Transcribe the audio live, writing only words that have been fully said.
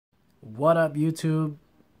What up, YouTube?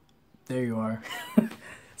 There you are.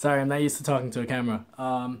 Sorry, I'm not used to talking to a camera.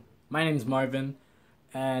 My name's Marvin,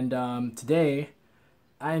 and today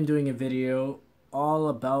I am doing a video all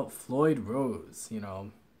about Floyd Rose. You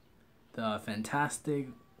know, the fantastic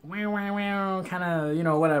kind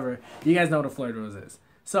of, whatever. You guys know what a Floyd Rose is.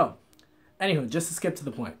 So, anywho, just to skip to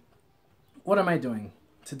the point. What am I doing?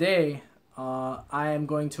 Today, I am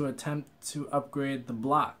going to attempt to upgrade the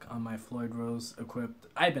block on my Floyd Rose equipped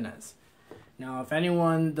Ibanez. Now, if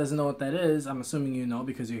anyone doesn't know what that is, I'm assuming you know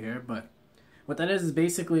because you're here, but what that is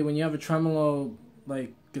basically when you have a tremolo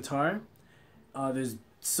like guitar, there's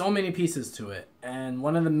so many pieces to it, and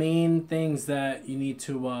one of the main things that you need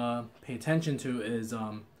to pay attention to is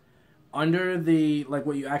under the, like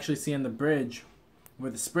what you actually see on the bridge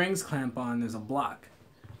where the springs clamp on, there's a block.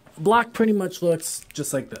 The block pretty much looks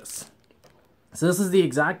just like this. So this is the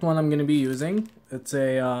exact one I'm going to be using. It's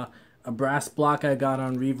a brass block I got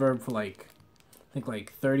on Reverb for I think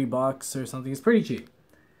like 30 bucks or something. It's pretty cheap.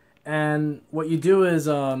 And what you do is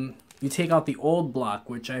you take out the old block,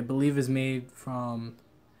 which I believe is made from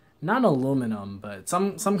not aluminum, but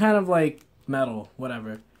some kind of like metal,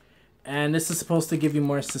 whatever. And this is supposed to give you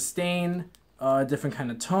more sustain, a different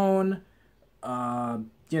kind of tone.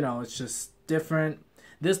 It's just different.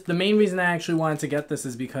 The main reason I actually wanted to get this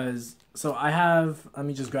is because, so I have, let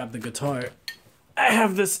me just grab the guitar. I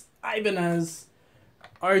have this Ibanez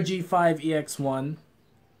RG5EX1,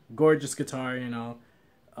 gorgeous guitar,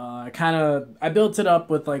 I built it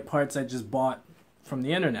up with like parts I just bought from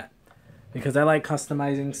the internet because I like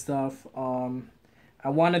customizing stuff. I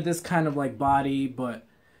wanted this kind of like body, but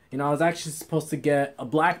I was actually supposed to get a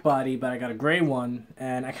black body, but I got a gray one,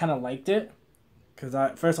 and I kind of liked it because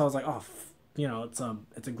at first I was like, oh,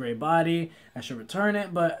 it's a gray body, I should return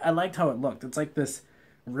it, but I liked how it looked. It's like this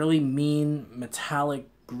really mean metallic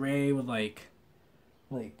gray with like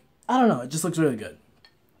I don't know, it just looks really good.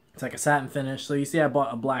 It's like a satin finish. So you see I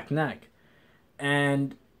bought a black neck,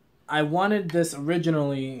 and I wanted this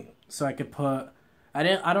originally so I could put, I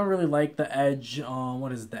don't really like the Edge,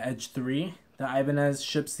 the Edge 3 that Ibanez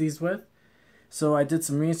ships these with. So I did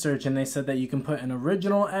some research, and they said that you can put an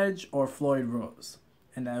original Edge or Floyd Rose,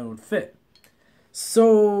 and that it would fit.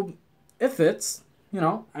 So it fits.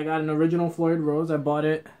 I got an original Floyd Rose. I bought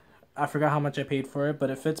it. I forgot how much I paid for it, but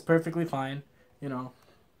it fits perfectly fine. It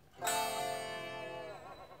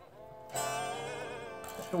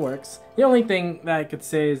works. The only thing that I could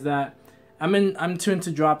say is that I'm tuned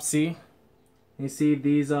to drop C. You see,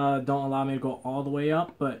 these don't allow me to go all the way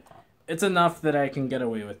up, but it's enough that I can get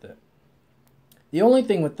away with it. The only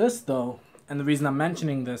thing with this though, and the reason I'm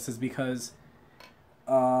mentioning this is because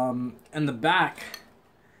in the back,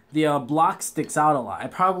 the block sticks out a lot. I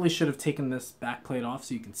probably should have taken this back plate off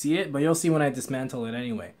so you can see it, but you'll see when I dismantle it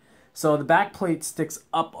anyway. So the back plate sticks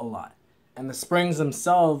up a lot, and the springs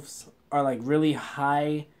themselves are like really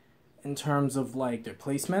high in terms of like their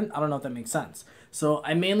placement. I don't know if that makes sense. So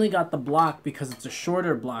I mainly got the block because it's a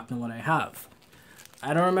shorter block than what I have.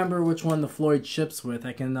 I don't remember which one the Floyd ships with.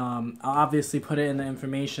 I can I'll obviously put it in the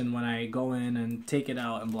information when I go in and take it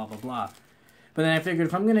out and blah blah blah. But then I figured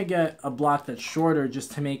if I'm gonna get a block that's shorter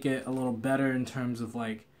just to make it a little better in terms of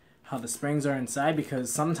like how the springs are inside, because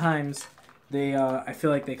sometimes they I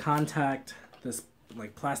feel like they contact this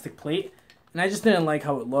like plastic plate, and I just didn't like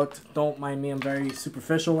how it looked. Don't mind me, I'm very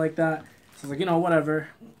superficial like that. So I was like, whatever.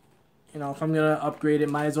 If I'm gonna upgrade it,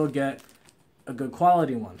 might as well get a good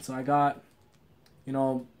quality one. So I got,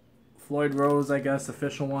 Floyd Rose, I guess,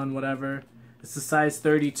 official one, whatever. It's the size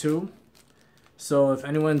 32. So if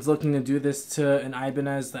anyone's looking to do this to an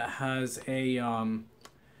Ibanez that has a an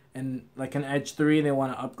Edge 3, they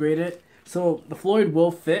want to upgrade it. So the Floyd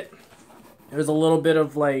will fit. There's a little bit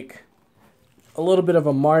of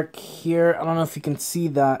a mark here. I don't know if you can see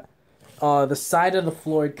that. The side of the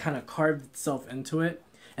Floyd kind of carved itself into it.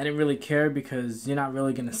 I didn't really care because you're not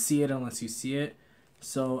really going to see it unless you see it.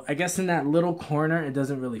 So I guess in that little corner it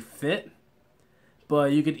doesn't really fit.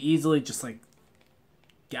 But you could easily just like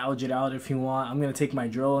gouge it out if you want. I'm going to take my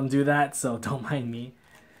drill and do that, so don't mind me.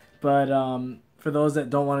 But for those that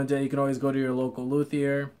don't want to do it, you can always go to your local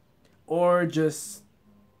luthier or just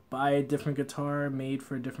buy a different guitar made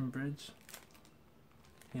for a different bridge.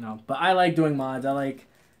 But I like doing mods. I like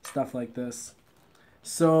stuff like this.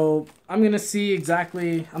 So I'm going to see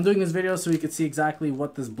exactly, I'm doing this video so you can see exactly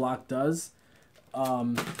what this block does.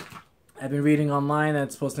 I've been reading online that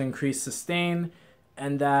it's supposed to increase sustain,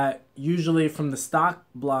 and that usually from the stock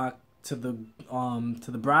block to the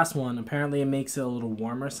brass one, apparently it makes it a little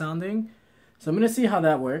warmer sounding. So I'm going to see how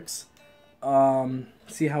that works.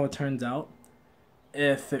 See how it turns out.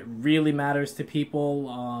 If it really matters to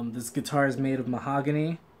people, this guitar is made of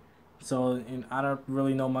mahogany. So I don't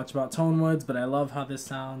really know much about tone woods, but I love how this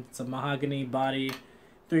sounds. It's a mahogany body,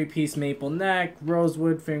 3-piece maple neck,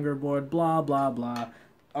 rosewood fingerboard, blah blah blah.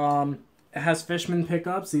 It has Fishman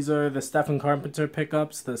pickups. These are the Stephen Carpenter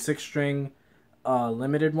pickups, the 6-string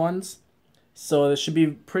limited ones. So it should be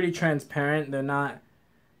pretty transparent. They're not,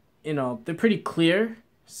 they're pretty clear.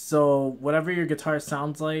 So whatever your guitar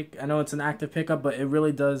sounds like, I know it's an active pickup, but it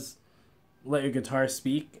really does let your guitar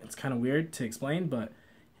speak. It's kind of weird to explain, but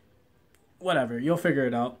whatever, you'll figure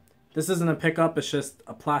it out. This isn't a pickup, it's just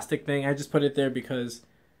a plastic thing. I just put it there because,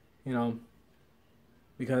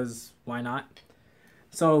 because why not?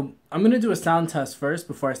 So I'm going to do a sound test first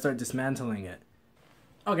before I start dismantling it.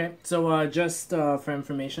 Okay, so just for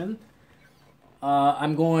information,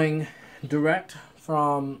 I'm going direct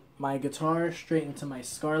from my guitar straight into my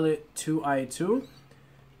Scarlett 2i2,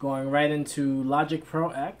 going right into Logic Pro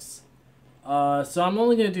X. So I'm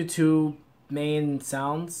only going to do 2 main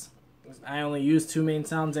sounds. I only use 2 main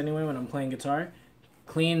sounds anyway when I'm playing guitar,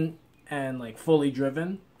 clean and like fully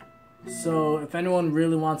driven. So if anyone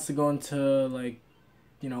really wants to go into like,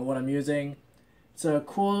 what I'm using, it's a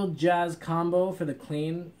cool jazz combo for the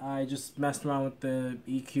clean. I just messed around with the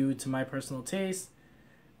EQ to my personal taste.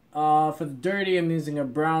 For the dirty, I'm using a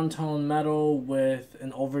brown tone metal with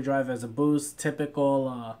an overdrive as a boost.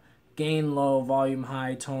 Typical gain low, volume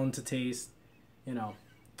high, tone to taste,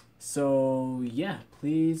 So yeah,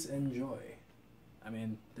 please enjoy. I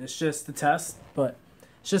mean, it's just the test, but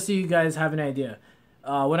it's just so you guys have an idea.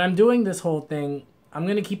 When I'm doing this whole thing, I'm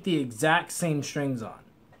going to keep the exact same strings on.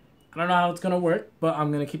 I don't know how it's going to work, but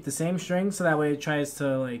I'm going to keep the same strings so that way it tries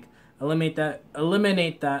to like eliminate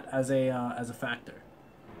that as a factor.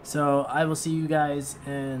 So I will see you guys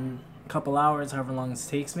in a couple hours, however long this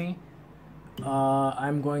takes me.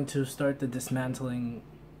 I'm going to start the dismantling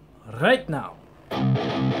right now.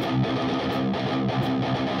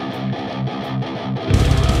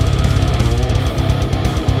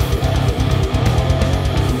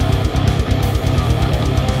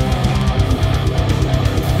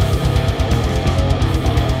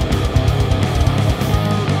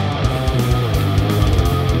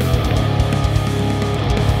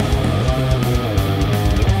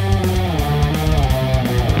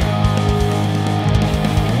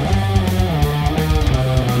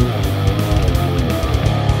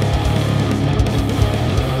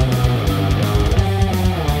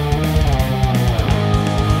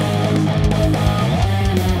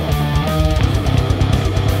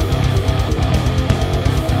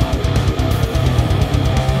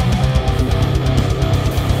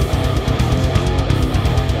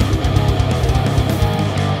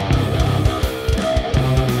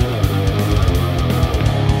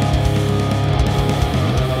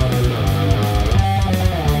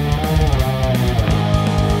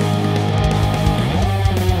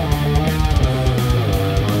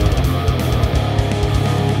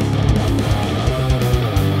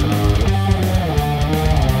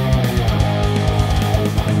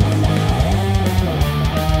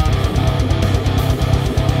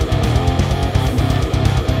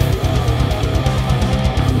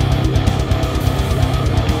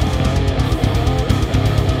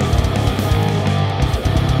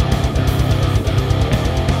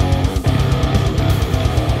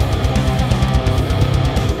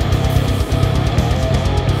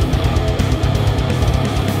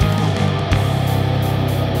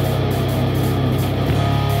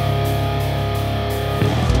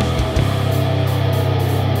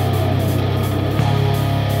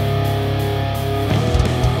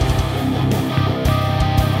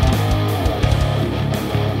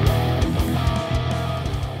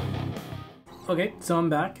 Okay, so I'm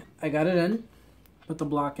back. I got it in. Put the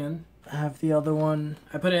block in. I have the other one.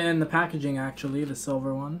 I put it in the packaging actually, the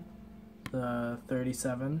silver one. The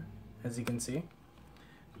 37, as you can see.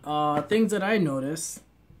 Things that I noticed.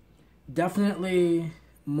 Definitely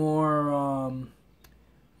more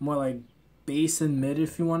like bass and mid,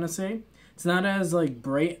 if you want to say. It's not as like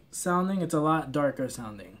bright sounding, it's a lot darker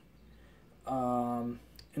sounding.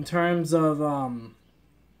 In terms of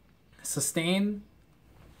sustain,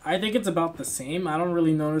 I think it's about the same. I don't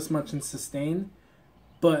really notice much in sustain,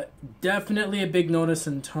 but definitely a big notice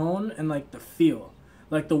in tone and like the feel.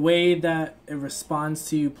 Like the way that it responds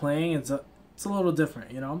to you playing, it's a little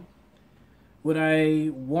different, Would I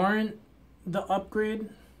warrant the upgrade?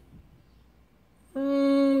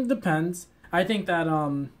 Depends. I think that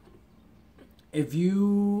if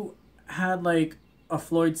you had like a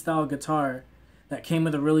Floyd style guitar that came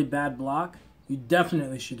with a really bad block, you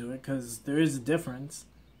definitely should do it because there is a difference.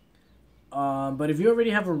 But if you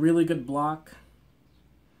already have a really good block,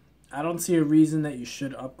 I don't see a reason that you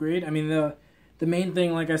should upgrade. I mean, the the main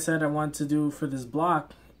thing, like I said, I wanted to do for this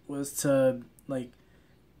block was to, like,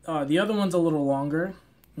 the other one's a little longer,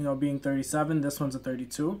 you know, being 37. This one's a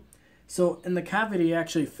 32. So in the cavity, it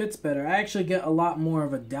actually fits better. I actually get a lot more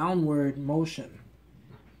of a downward motion.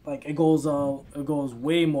 Like, it goes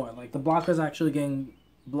way more. Like, the block is actually getting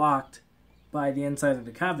blocked by the inside of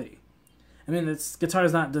the cavity. I mean, this guitar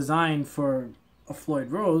is not designed for a Floyd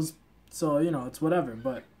Rose, so, you know, it's whatever.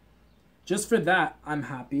 But just for that, I'm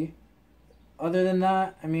happy. Other than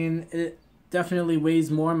that, I mean, it definitely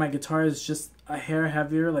weighs more. My guitar is just a hair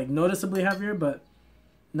heavier, like noticeably heavier, but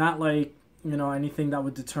not like, you know, anything that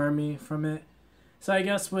would deter me from it. So I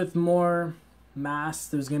guess with more mass,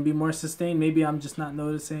 there's going to be more sustain. Maybe I'm just not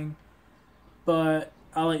noticing. But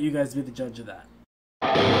I'll let you guys be the judge of that.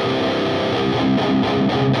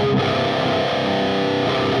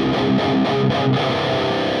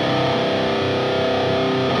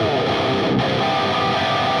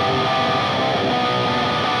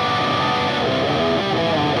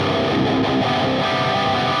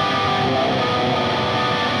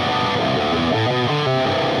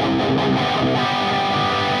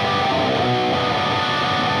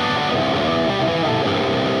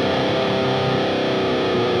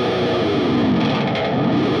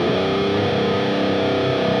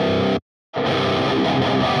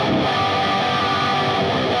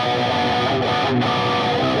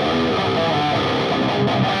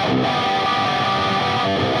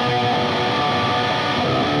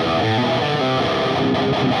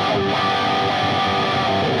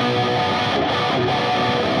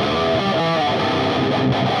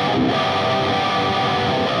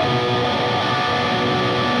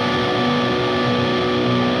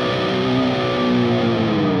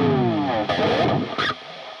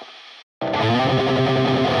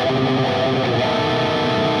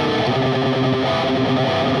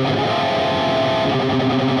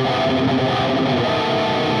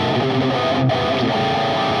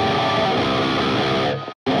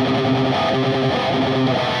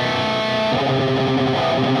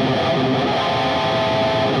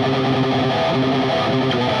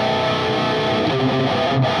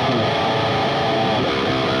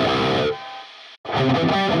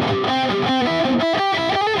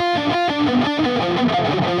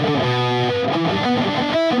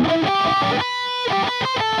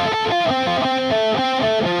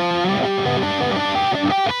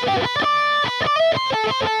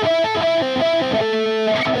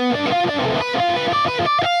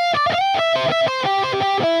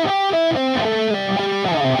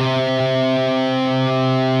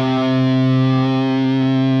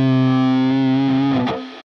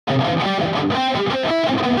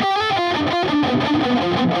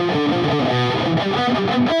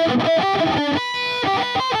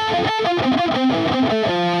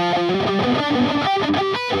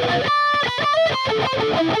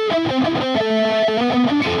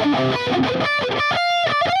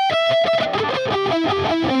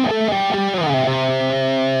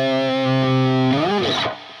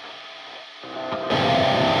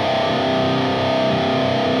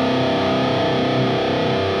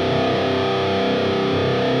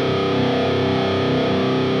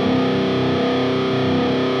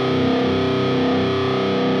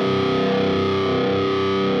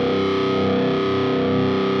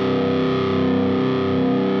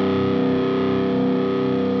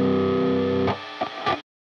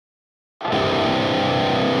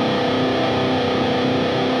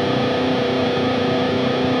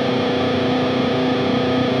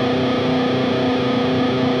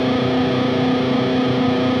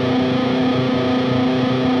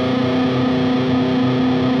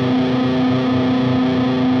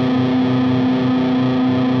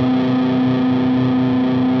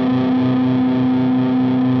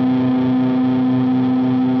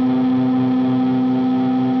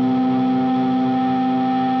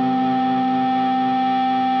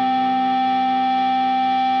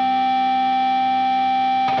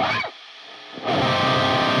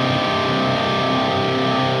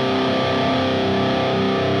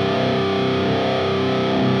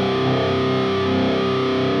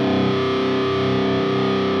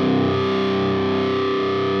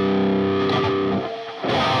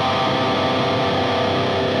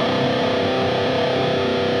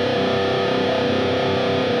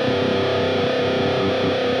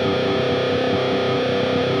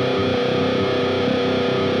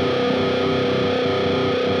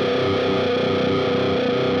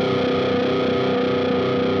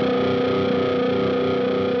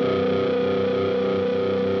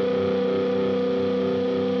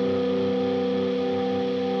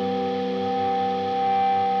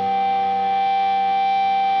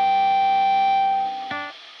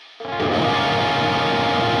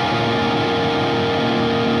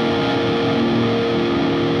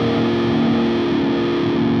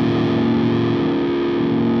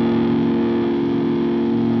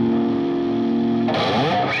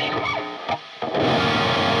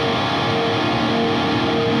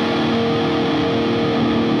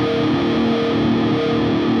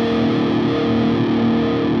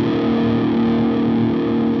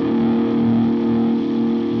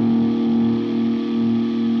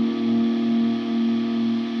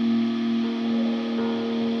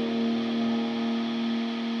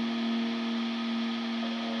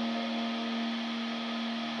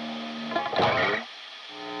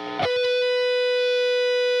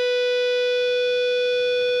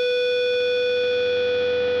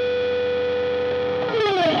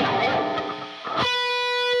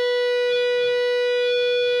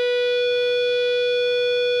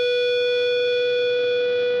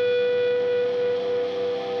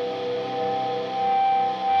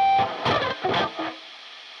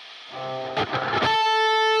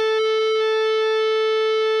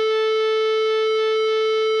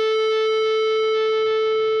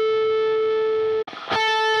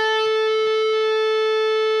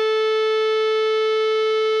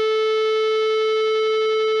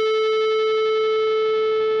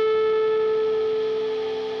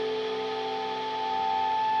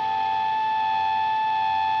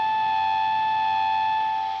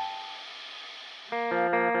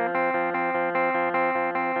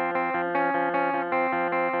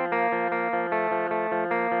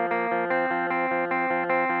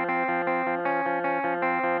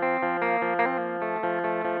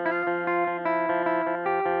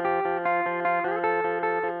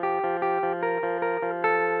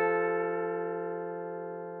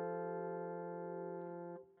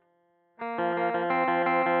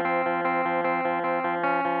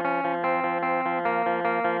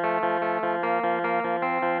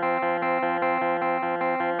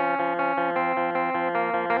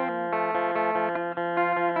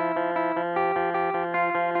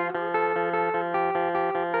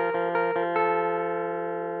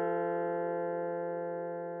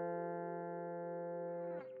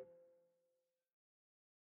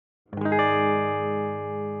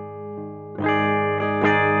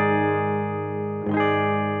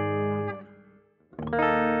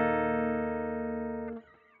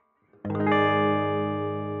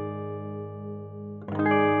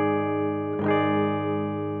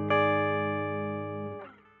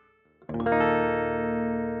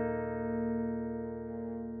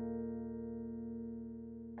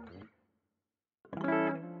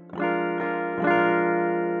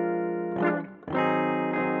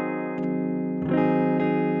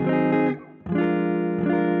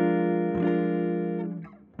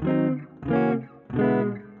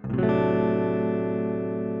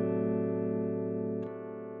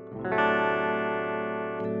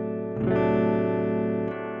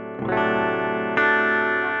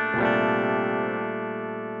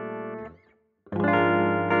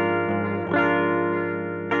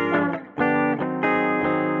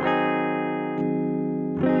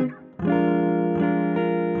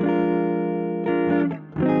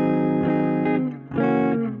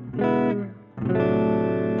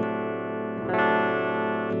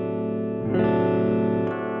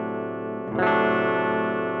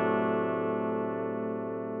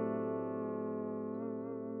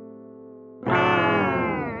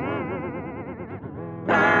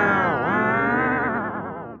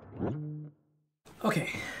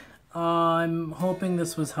 I'm hoping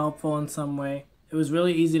this was helpful in some way. It was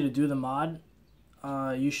really easy to do the mod.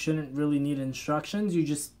 You shouldn't really need instructions. You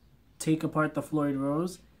just take apart the Floyd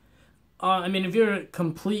Rose. I mean, if you're a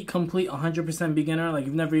complete 100% beginner, like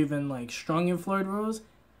you've never even like strung your Floyd Rose,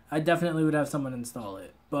 I definitely would have someone install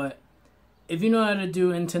it. But if you know how to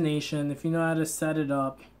do intonation, if you know how to set it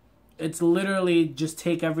up, it's literally just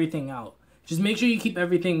take everything out. Just make sure you keep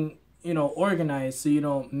everything, you know, organized so you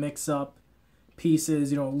don't mix up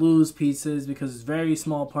pieces, you don't lose pieces, because it's very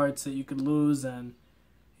small parts that you could lose and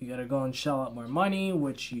you gotta go and shell out more money,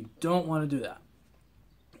 which you don't want to do that.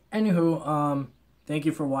 Anywho, thank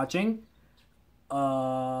you for watching.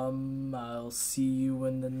 I'll see you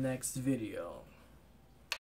in the next video.